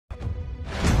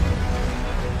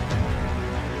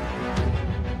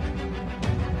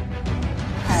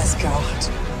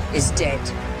Asgard is dead.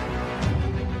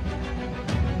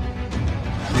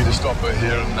 We need to stop her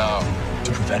here and now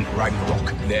to prevent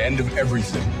Ragnarok, the end of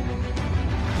everything.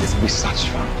 This will be such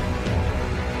fun.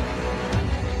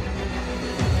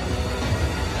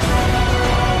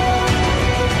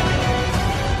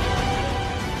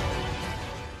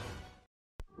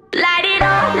 Light it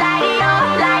up, light it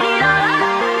up, light it up.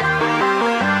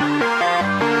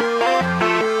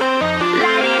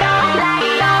 Light it up, light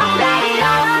it up, light it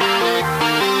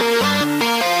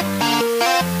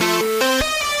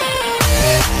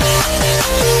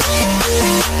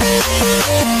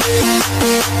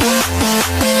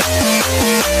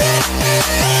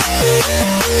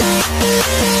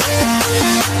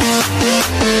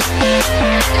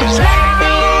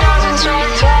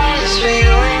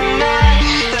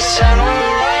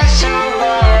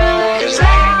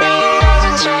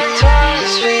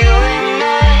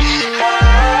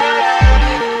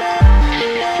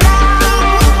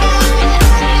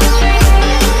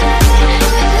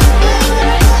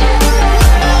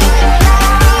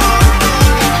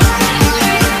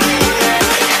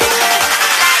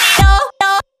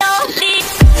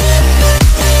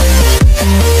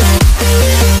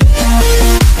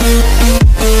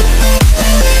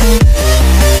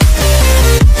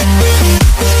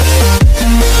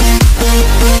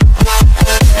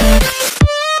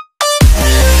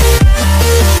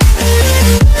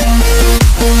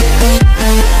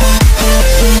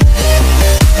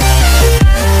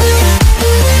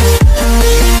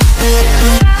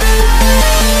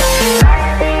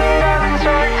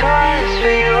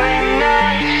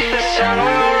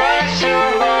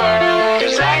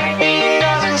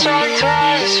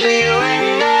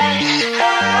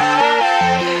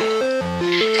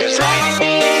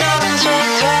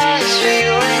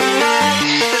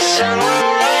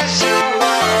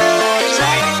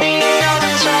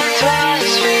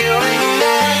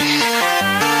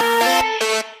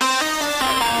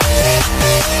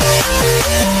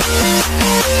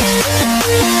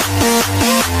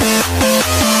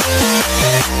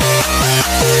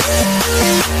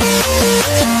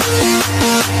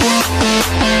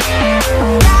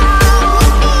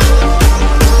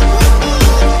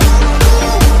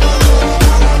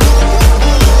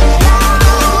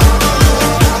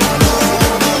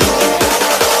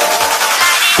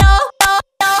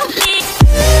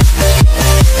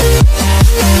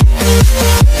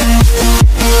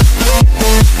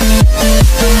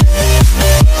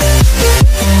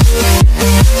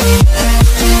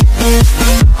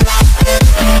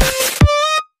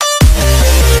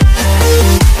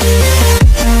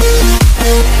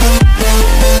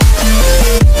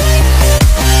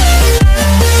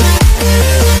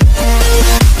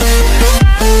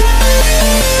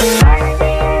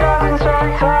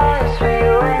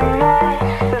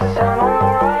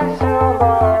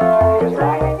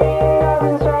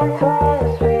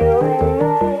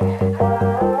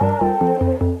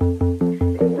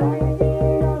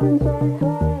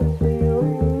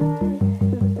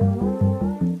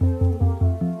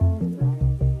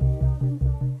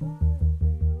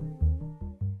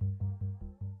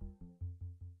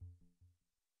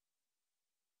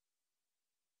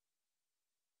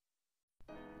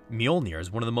Mjolnir is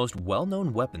one of the most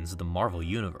well-known weapons of the Marvel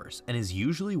Universe and is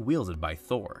usually wielded by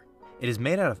Thor. It is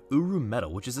made out of Uru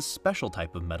metal, which is a special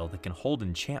type of metal that can hold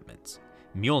enchantments.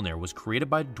 Mjolnir was created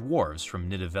by dwarves from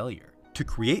Nidavellir. To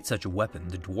create such a weapon,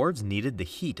 the dwarves needed the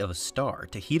heat of a star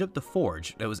to heat up the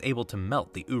forge that was able to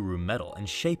melt the Uru metal and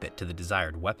shape it to the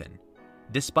desired weapon.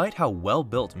 Despite how well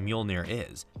built Mjolnir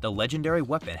is, the legendary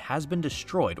weapon has been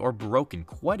destroyed or broken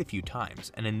quite a few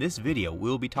times, and in this video we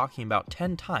will be talking about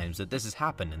 10 times that this has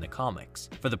happened in the comics.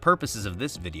 For the purposes of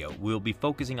this video, we will be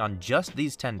focusing on just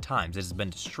these 10 times it has been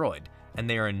destroyed, and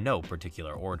they are in no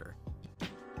particular order.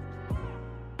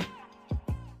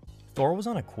 Thor was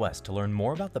on a quest to learn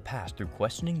more about the past through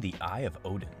questioning the Eye of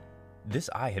Odin. This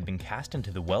eye had been cast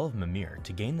into the Well of Mimir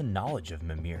to gain the knowledge of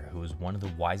Mimir, who was one of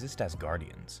the wisest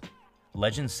Asgardians.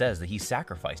 Legend says that he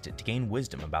sacrificed it to gain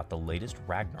wisdom about the latest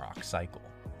Ragnarok cycle.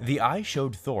 The eye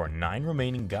showed Thor 9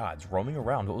 remaining gods roaming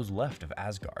around what was left of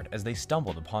Asgard as they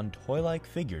stumbled upon toy-like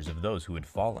figures of those who had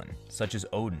fallen, such as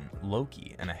Odin,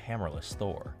 Loki, and a hammerless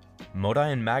Thor.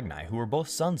 Modai and Magni, who were both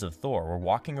sons of Thor, were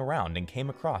walking around and came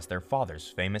across their father's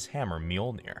famous hammer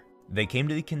Mjolnir. They came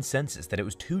to the consensus that it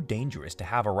was too dangerous to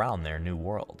have around their new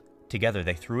world. Together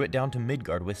they threw it down to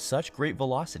Midgard with such great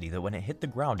velocity that when it hit the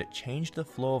ground it changed the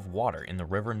flow of water in the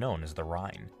river known as the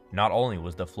Rhine. Not only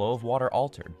was the flow of water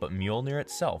altered, but Mjolnir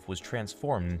itself was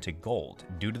transformed into gold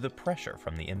due to the pressure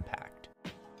from the impact.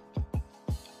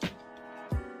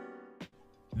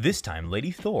 This time,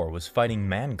 Lady Thor was fighting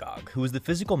Mangog, who was the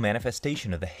physical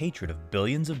manifestation of the hatred of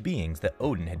billions of beings that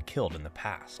Odin had killed in the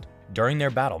past. During their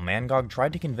battle, Mangog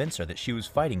tried to convince her that she was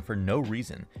fighting for no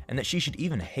reason, and that she should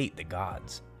even hate the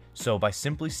gods. So by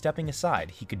simply stepping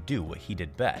aside, he could do what he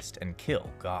did best and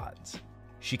kill gods.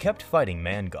 She kept fighting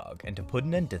Mangog, and to put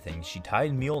an end to things, she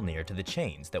tied Mjolnir to the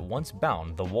chains that once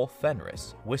bound the wolf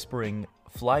Fenris, whispering,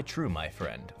 "Fly true, my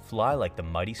friend, fly like the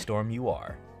mighty storm you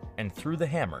are," and threw the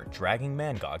hammer, dragging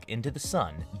Mangog into the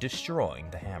sun, destroying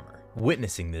the hammer.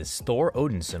 Witnessing this, Thor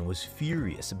Odinson was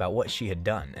furious about what she had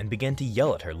done and began to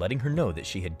yell at her, letting her know that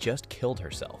she had just killed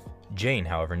herself. Jane,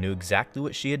 however, knew exactly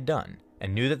what she had done,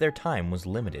 and knew that their time was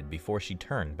limited before she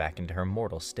turned back into her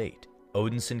mortal state.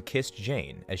 Odinson kissed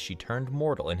Jane as she turned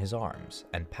mortal in his arms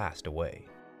and passed away.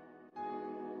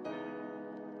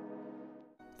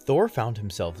 Thor found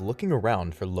himself looking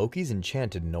around for Loki's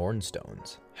enchanted Norn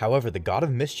stones. However, the god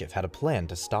of mischief had a plan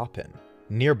to stop him.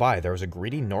 Nearby, there was a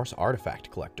greedy Norse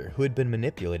artifact collector who had been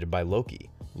manipulated by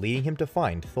Loki, leading him to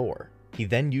find Thor. He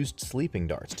then used sleeping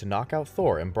darts to knock out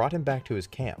Thor and brought him back to his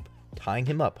camp, tying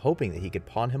him up hoping that he could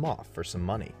pawn him off for some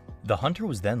money. The hunter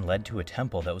was then led to a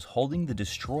temple that was holding the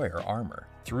destroyer armor.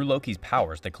 Through Loki's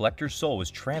powers, the collector's soul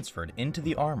was transferred into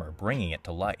the armor, bringing it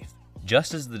to life.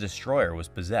 Just as the destroyer was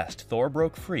possessed, Thor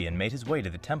broke free and made his way to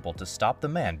the temple to stop the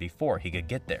man before he could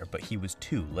get there, but he was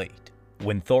too late.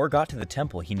 When Thor got to the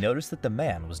temple, he noticed that the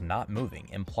man was not moving,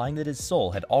 implying that his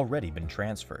soul had already been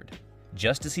transferred.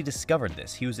 Just as he discovered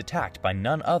this, he was attacked by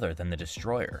none other than the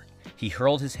destroyer. He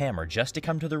hurled his hammer just to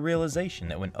come to the realization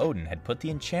that when Odin had put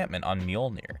the enchantment on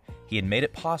Mjolnir, he had made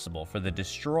it possible for the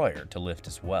destroyer to lift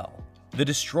as well. The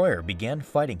destroyer began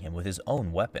fighting him with his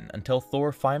own weapon until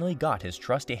Thor finally got his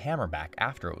trusty hammer back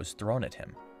after it was thrown at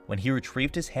him. When he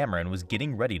retrieved his hammer and was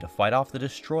getting ready to fight off the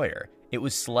destroyer, it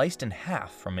was sliced in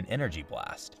half from an energy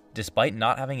blast. Despite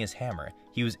not having his hammer,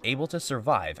 he was able to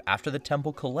survive after the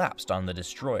temple collapsed on the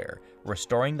destroyer,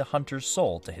 restoring the hunter's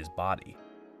soul to his body.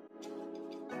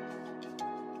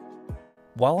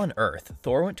 While on Earth,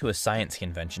 Thor went to a science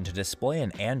convention to display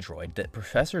an android that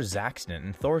Professor Zaxton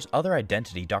and Thor's other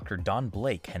identity, Dr. Don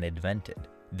Blake, had invented.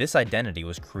 This identity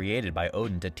was created by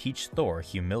Odin to teach Thor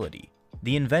humility.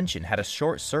 The invention had a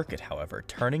short circuit, however,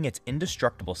 turning its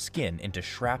indestructible skin into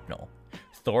shrapnel.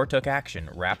 Thor took action,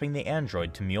 wrapping the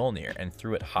android to Mjolnir and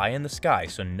threw it high in the sky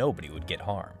so nobody would get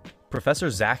harmed. Professor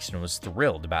Zaxton was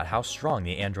thrilled about how strong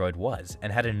the android was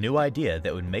and had a new idea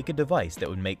that would make a device that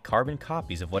would make carbon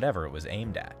copies of whatever it was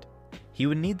aimed at. He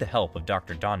would need the help of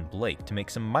Dr. Don Blake to make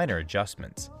some minor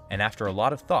adjustments, and after a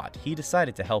lot of thought, he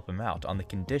decided to help him out on the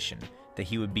condition that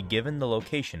he would be given the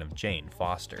location of Jane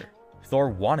Foster. Thor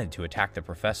wanted to attack the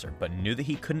professor, but knew that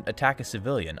he couldn't attack a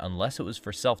civilian unless it was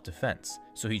for self-defense,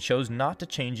 so he chose not to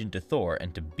change into Thor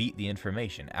and to beat the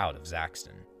information out of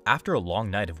Zaxton. After a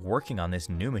long night of working on this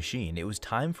new machine, it was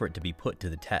time for it to be put to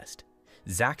the test.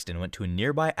 Zaxton went to a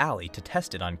nearby alley to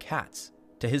test it on cats.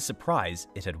 To his surprise,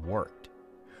 it had worked.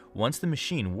 Once the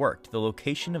machine worked, the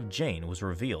location of Jane was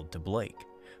revealed to Blake.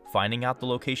 Finding out the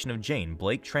location of Jane,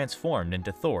 Blake transformed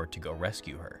into Thor to go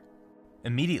rescue her.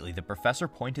 Immediately, the professor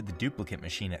pointed the duplicate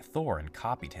machine at Thor and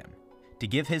copied him. To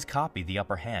give his copy the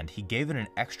upper hand, he gave it an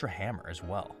extra hammer as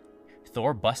well.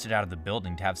 Thor busted out of the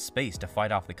building to have space to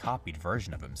fight off the copied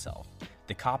version of himself.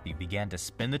 The copy began to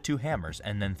spin the two hammers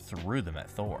and then threw them at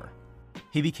Thor.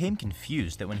 He became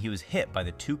confused that when he was hit by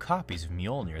the two copies of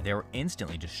Mjolnir, they were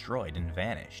instantly destroyed and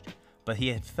vanished, but he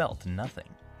had felt nothing.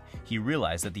 He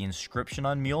realized that the inscription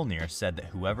on Mjolnir said that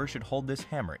whoever should hold this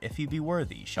hammer, if he be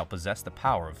worthy, shall possess the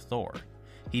power of Thor.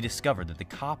 He discovered that the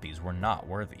copies were not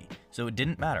worthy, so it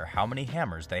didn't matter how many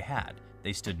hammers they had,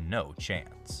 they stood no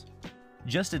chance.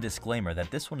 Just a disclaimer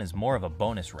that this one is more of a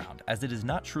bonus round, as it is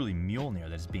not truly Mjolnir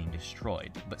that is being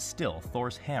destroyed, but still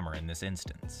Thor's hammer in this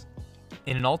instance.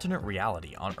 In an alternate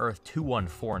reality, on Earth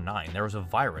 2149, there was a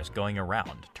virus going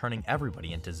around, turning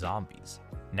everybody into zombies.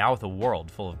 Now with a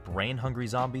world full of brain-hungry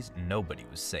zombies, nobody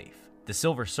was safe. The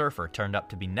Silver Surfer turned up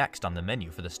to be next on the menu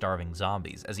for the starving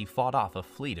zombies as he fought off a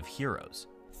fleet of heroes.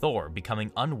 Thor,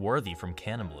 becoming unworthy from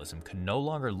cannibalism, could no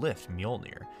longer lift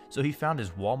Mjolnir, so he found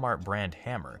his Walmart brand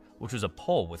hammer, which was a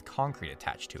pole with concrete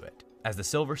attached to it. As the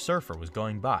Silver Surfer was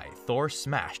going by, Thor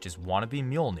smashed his wannabe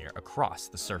Mjolnir across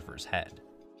the surfer's head.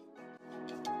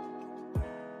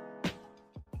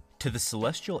 To the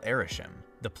celestial Arishem,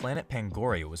 the planet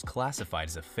Pangoria was classified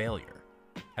as a failure.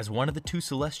 As one of the two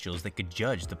celestials that could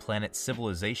judge the planet's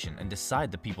civilization and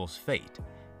decide the people's fate,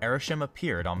 Arishem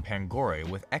appeared on Pangoria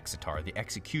with Exitar the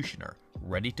Executioner,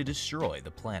 ready to destroy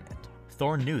the planet.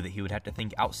 Thor knew that he would have to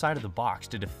think outside of the box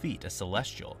to defeat a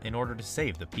celestial in order to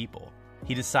save the people.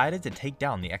 He decided to take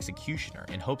down the Executioner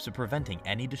in hopes of preventing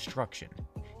any destruction.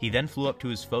 He then flew up to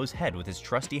his foe's head with his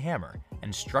trusty hammer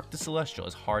and struck the Celestial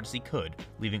as hard as he could,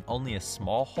 leaving only a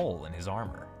small hole in his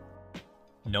armor.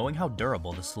 Knowing how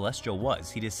durable the Celestial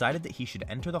was, he decided that he should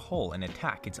enter the hole and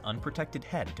attack its unprotected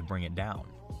head to bring it down.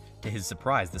 To his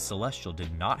surprise, the Celestial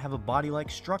did not have a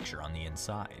body-like structure on the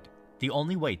inside. The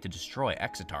only way to destroy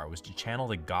Exitar was to channel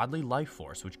the godly life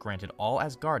force which granted all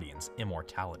Asgardians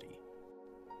immortality.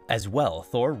 As well,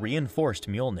 Thor reinforced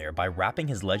Mjolnir by wrapping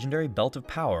his legendary belt of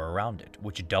power around it,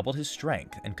 which doubled his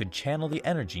strength and could channel the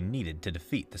energy needed to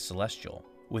defeat the Celestial.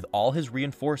 With all his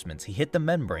reinforcements, he hit the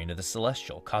membrane of the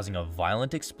Celestial, causing a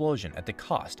violent explosion at the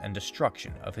cost and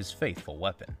destruction of his faithful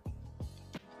weapon.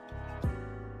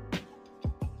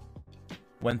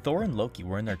 When Thor and Loki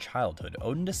were in their childhood,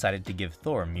 Odin decided to give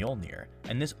Thor Mjolnir,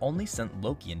 and this only sent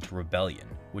Loki into rebellion,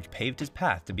 which paved his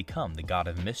path to become the god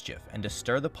of mischief and to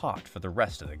stir the pot for the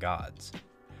rest of the gods.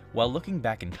 While looking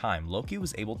back in time, Loki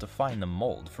was able to find the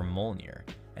mold for Mjolnir,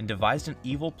 and devised an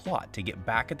evil plot to get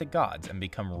back at the gods and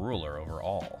become ruler over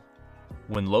all.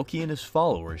 When Loki and his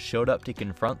followers showed up to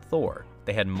confront Thor,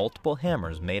 they had multiple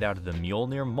hammers made out of the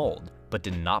Mjolnir mold, but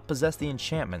did not possess the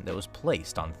enchantment that was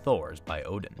placed on Thor's by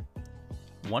Odin.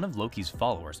 One of Loki's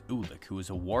followers, Ulik, who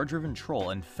was a war-driven troll,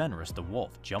 and Fenris the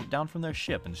wolf, jumped down from their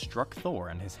ship and struck Thor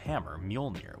and his hammer,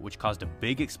 Mjolnir, which caused a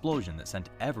big explosion that sent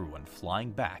everyone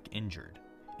flying back injured.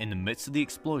 In the midst of the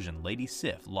explosion, Lady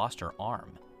Sif lost her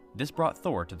arm. This brought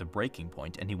Thor to the breaking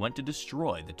point, and he went to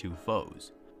destroy the two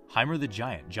foes. Heimer the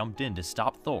Giant jumped in to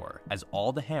stop Thor as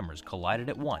all the hammers collided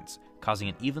at once, causing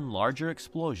an even larger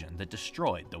explosion that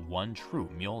destroyed the one true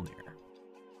Mjolnir.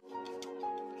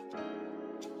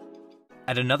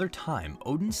 At another time,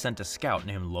 Odin sent a scout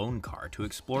named Lonkar to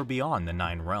explore beyond the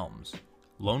 9 realms.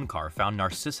 Lonkar found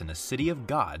Narcissan, a city of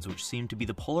gods which seemed to be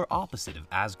the polar opposite of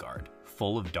Asgard,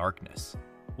 full of darkness.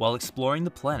 While exploring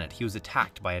the planet, he was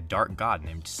attacked by a dark god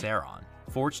named Sauron.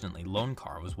 Fortunately,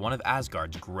 Lonkar was one of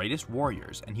Asgard's greatest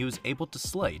warriors, and he was able to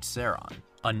slay Sauron.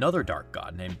 Another dark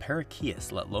god named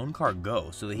Parakeus let Lonkar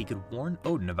go so that he could warn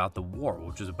Odin about the war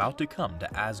which was about to come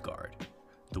to Asgard.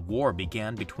 The war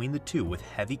began between the two with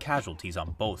heavy casualties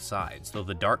on both sides, though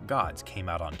the dark gods came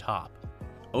out on top.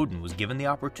 Odin was given the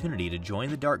opportunity to join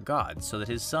the dark gods so that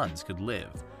his sons could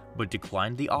live, but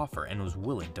declined the offer and was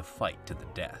willing to fight to the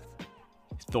death.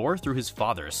 Thor threw his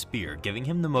father a spear, giving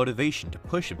him the motivation to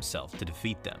push himself to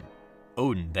defeat them.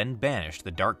 Odin then banished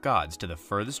the dark gods to the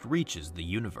furthest reaches of the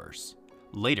universe.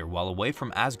 Later, while away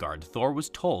from Asgard, Thor was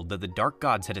told that the dark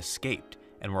gods had escaped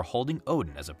and were holding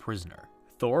Odin as a prisoner.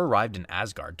 Thor arrived in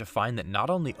Asgard to find that not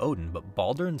only Odin but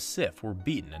Baldur and Sif were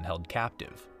beaten and held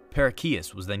captive.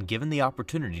 Parakeus was then given the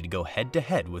opportunity to go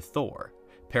head-to-head with Thor.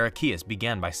 Parakeus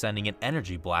began by sending an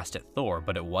energy blast at Thor,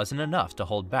 but it wasn't enough to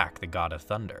hold back the god of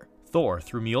thunder. Thor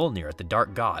threw Mjolnir at the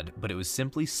dark god, but it was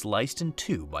simply sliced in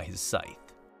two by his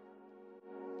scythe.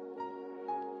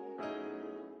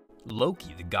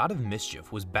 Loki, the god of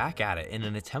mischief, was back at it in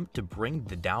an attempt to bring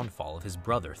the downfall of his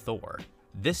brother Thor.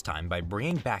 This time by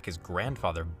bringing back his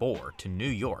grandfather Bor to New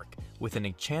York with an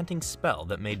enchanting spell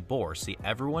that made Bor see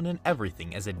everyone and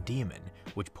everything as a demon,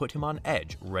 which put him on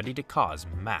edge, ready to cause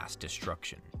mass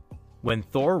destruction. When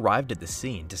Thor arrived at the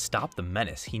scene to stop the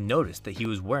menace, he noticed that he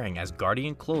was wearing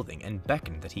Asgardian clothing and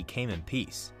beckoned that he came in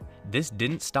peace. This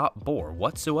didn't stop Bor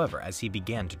whatsoever as he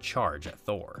began to charge at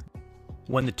Thor.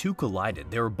 When the two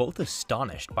collided, they were both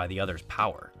astonished by the other's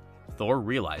power. Thor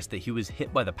realized that he was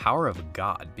hit by the power of a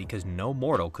god because no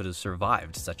mortal could have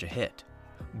survived such a hit.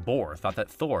 Bor thought that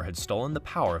Thor had stolen the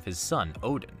power of his son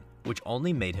Odin, which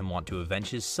only made him want to avenge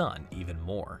his son even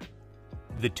more.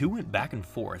 The two went back and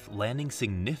forth, landing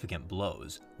significant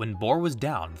blows. When Bor was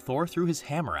down, Thor threw his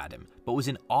hammer at him, but was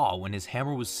in awe when his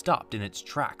hammer was stopped in its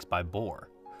tracks by Bor.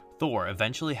 Thor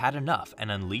eventually had enough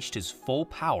and unleashed his full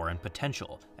power and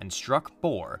potential, and struck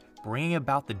Bor, bringing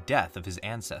about the death of his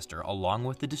ancestor along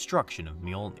with the destruction of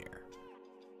Mjolnir.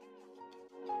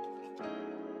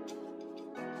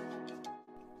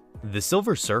 The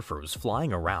Silver Surfer was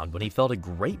flying around when he felt a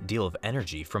great deal of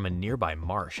energy from a nearby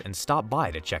marsh and stopped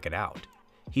by to check it out.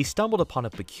 He stumbled upon a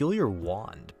peculiar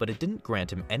wand, but it didn't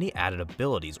grant him any added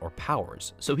abilities or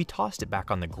powers, so he tossed it back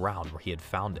on the ground where he had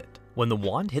found it. When the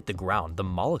wand hit the ground, the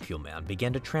Molecule Man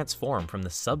began to transform from the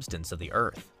substance of the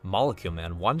earth. Molecule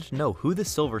Man wanted to know who the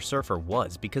Silver Surfer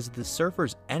was because of the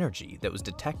surfer's energy that was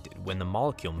detected when the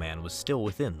Molecule Man was still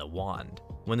within the wand.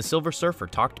 When the Silver Surfer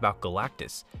talked about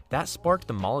Galactus, that sparked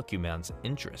the Molecule Man's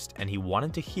interest, and he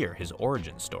wanted to hear his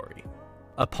origin story.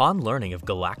 Upon learning of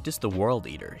Galactus the World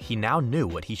Eater, he now knew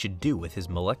what he should do with his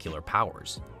molecular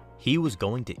powers. He was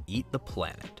going to eat the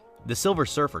planet. The Silver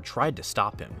Surfer tried to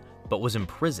stop him, but was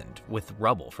imprisoned with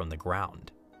rubble from the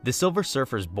ground. The Silver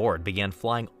Surfer's board began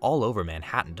flying all over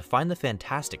Manhattan to find the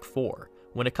Fantastic Four,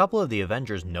 when a couple of the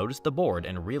Avengers noticed the board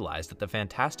and realized that the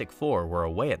Fantastic Four were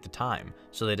away at the time,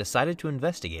 so they decided to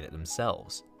investigate it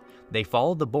themselves. They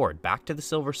followed the board back to the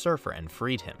Silver Surfer and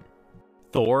freed him.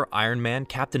 Thor, Iron Man,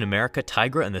 Captain America,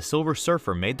 Tigra, and the Silver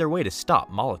Surfer made their way to stop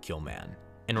Molecule Man.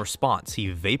 In response, he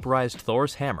vaporized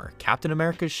Thor's hammer, Captain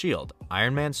America's shield,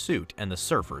 Iron Man's suit, and the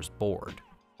Surfer's board.